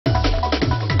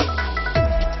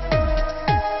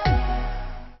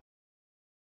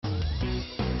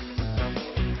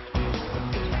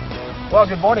Well,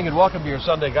 good morning and welcome to your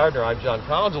Sunday Gardener. I'm John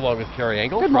Collins along with Carrie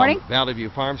Engel Good morning. from Valley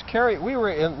Farms. Carrie, we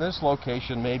were in this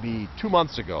location maybe 2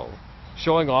 months ago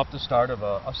showing off the start of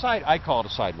I call it a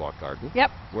sidewalk garden.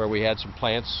 Yep. Where we had some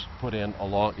plants put in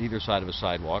along either side of a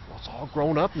sidewalk. Well, it's all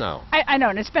grown up now. I know,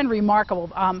 and it's been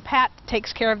remarkable. Pat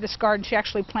takes care of this garden. She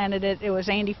actually planted it. It was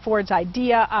Andy Ford's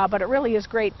idea, but it really is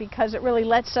great because it really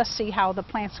lets us see how the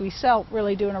plants we sell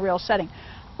really do in a real setting.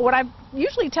 What I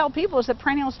usually tell people is that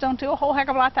perennials don't do a whole heck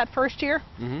of a lot that first year.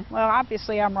 Mm-hmm. Well,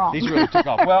 obviously I'm wrong. These really took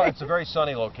off. Well, it's a very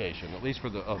sunny location, at least for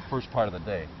the first part of the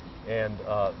day, and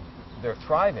they're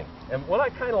thriving. And what I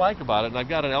kind of like about it, and I've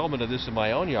got an element of this in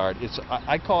my own yard,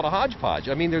 I call it a hodgepodge.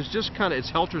 I mean, there's just kind of,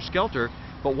 it's helter-skelter,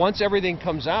 but once everything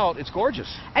comes out, it's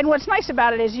gorgeous. And what's nice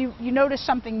about it is you notice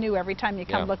something new every time you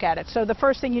come look at it. So the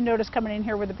first thing you notice coming in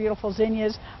here were the beautiful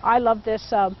zinnias. I love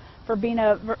this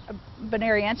Verbena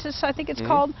bonariensis, I think it's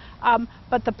called.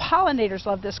 But the pollinators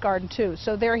love this garden too.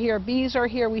 So they're here, bees are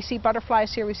here, we see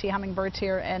butterflies here, we see hummingbirds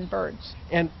here, and birds.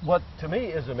 And what to me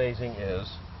is amazing is,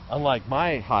 unlike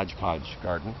my hodgepodge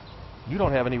garden, you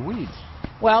don't have any weeds.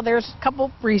 Well, there's a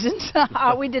couple reasons.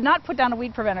 We did not put down a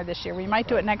weed preventer this year. We might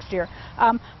do it next year.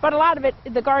 But a lot of it,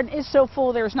 the garden is so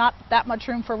full, there's not that much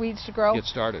room for weeds to grow. Get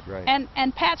started, right.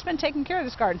 And Pat's been taking care of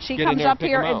this garden. She comes up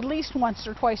here at least once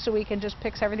or twice a week and just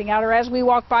picks everything out. Or as we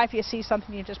walk by, if you see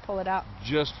something, you just pull it out.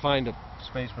 Just find a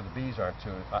space where the bees aren't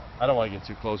too. I don't want to get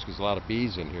too close because a lot of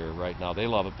bees in here right now. They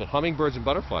love it. But hummingbirds and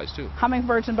butterflies too.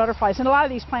 Hummingbirds and butterflies. And a lot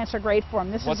of these plants are great for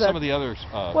them. What's some of the others?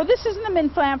 Well, this is in the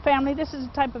mint plant family. This is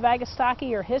a type of agastache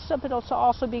or hyssop, it'll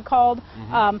also be called.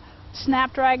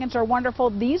 Snapdragons are wonderful.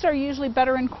 These are usually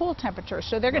better in cool temperatures,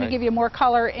 so they're going to give you more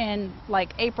color in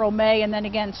like April, May, and then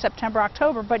again September,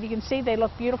 October. But you can see they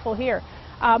look beautiful here.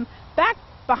 Back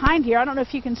behind here, I don't know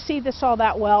if you can see this all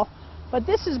that well, but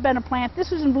this has been a plant.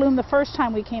 This was in bloom the first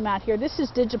time we came out here. This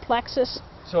is Digiplexus.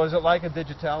 So is it like a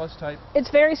digitalis type? It's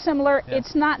very similar. Yeah.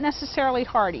 It's not necessarily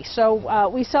hardy. So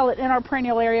we sell it in our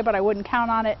perennial area, but I wouldn't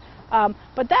count on it.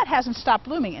 But that hasn't stopped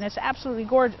blooming, and it's absolutely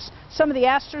gorgeous. Some of the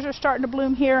asters are starting to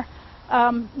bloom here.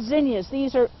 Zinnias,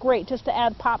 these are great just to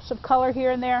add pops of color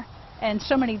here and there, and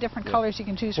so many different colors you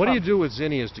can choose from. What do you do with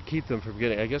zinnias to keep them from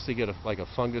getting, I guess they get like a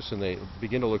fungus and they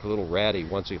begin to look a little ratty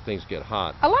once things get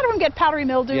hot? A lot of them get powdery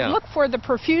mildew. Yeah. Look for the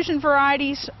profusion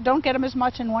varieties. Don't get them as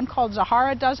much, and one called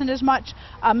Zahara doesn't as much.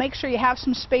 Make sure you have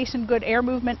some space and good air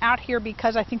movement out here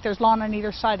because I think there's lawn on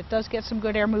either side. It does get some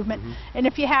good air movement. And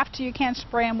if you have to, you can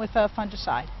spray them with a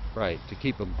fungicide. Right, to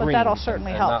keep them green. But that'll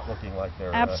certainly help. Not looking like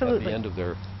they're at the end of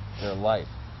their life.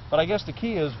 But I guess the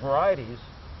key is varieties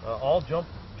all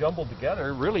jumbled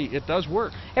together. Really, it does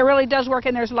work. It really does work,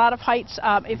 and there's a lot of heights.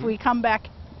 If we come back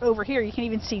over here, you can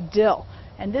even see dill,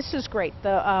 and this is great.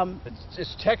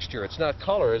 It's texture. It's not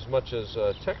color as much as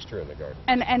texture in the garden.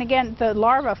 And again, the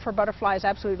larvae for butterflies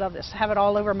absolutely love this. I have it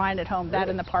all over mine at home. Really? That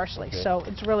and the parsley. Okay. So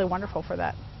it's really wonderful for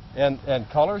that. And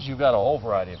colors, you've got a whole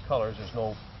variety of colors. There's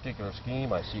no particular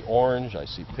scheme. I see orange. I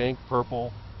see pink,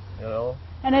 purple. You know.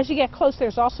 And as you get close,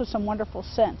 there's also some wonderful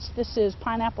scents. This is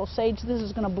pineapple sage. This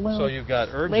is going to bloom. So you've got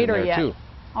herbs later in there too.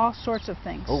 All sorts of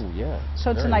things. Oh yeah.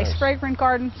 So it's a nice fragrant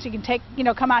garden. So you can take,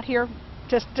 come out here,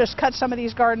 just cut some of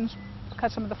these gardens,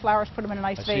 cut some of the flowers, put them in a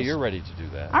nice vase. I see you're ready to do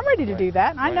that. I'm ready to do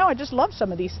that. I know. I just love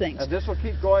some of these things. And this will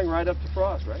keep going right up to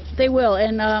frost, right? They will,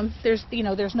 and there's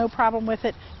no problem with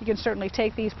it. You can certainly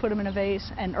take these, put them in a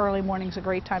vase, and early morning's a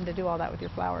great time to do all that with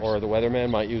your flowers. Or the weatherman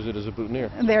might use it as a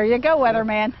boutonniere. There you go,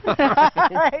 weatherman.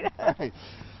 Right.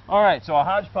 All right, so a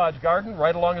hodgepodge garden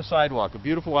right along a sidewalk, a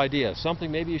beautiful idea.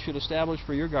 Something maybe you should establish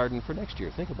for your garden for next year.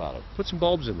 Think about it. Put some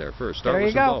bulbs in there first. Start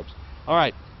with some bulbs. All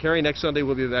right, Carrie, next Sunday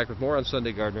we'll be back with more on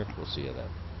Sunday Gardener. We'll see you then.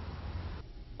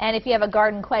 And if you have a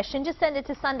garden question, just send it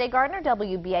to Sunday Gardener,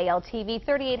 WBAL-TV,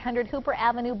 3800 Hooper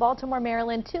Avenue, Baltimore,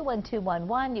 Maryland,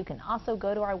 21211. You can also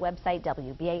go to our website,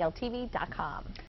 WBALTV.com.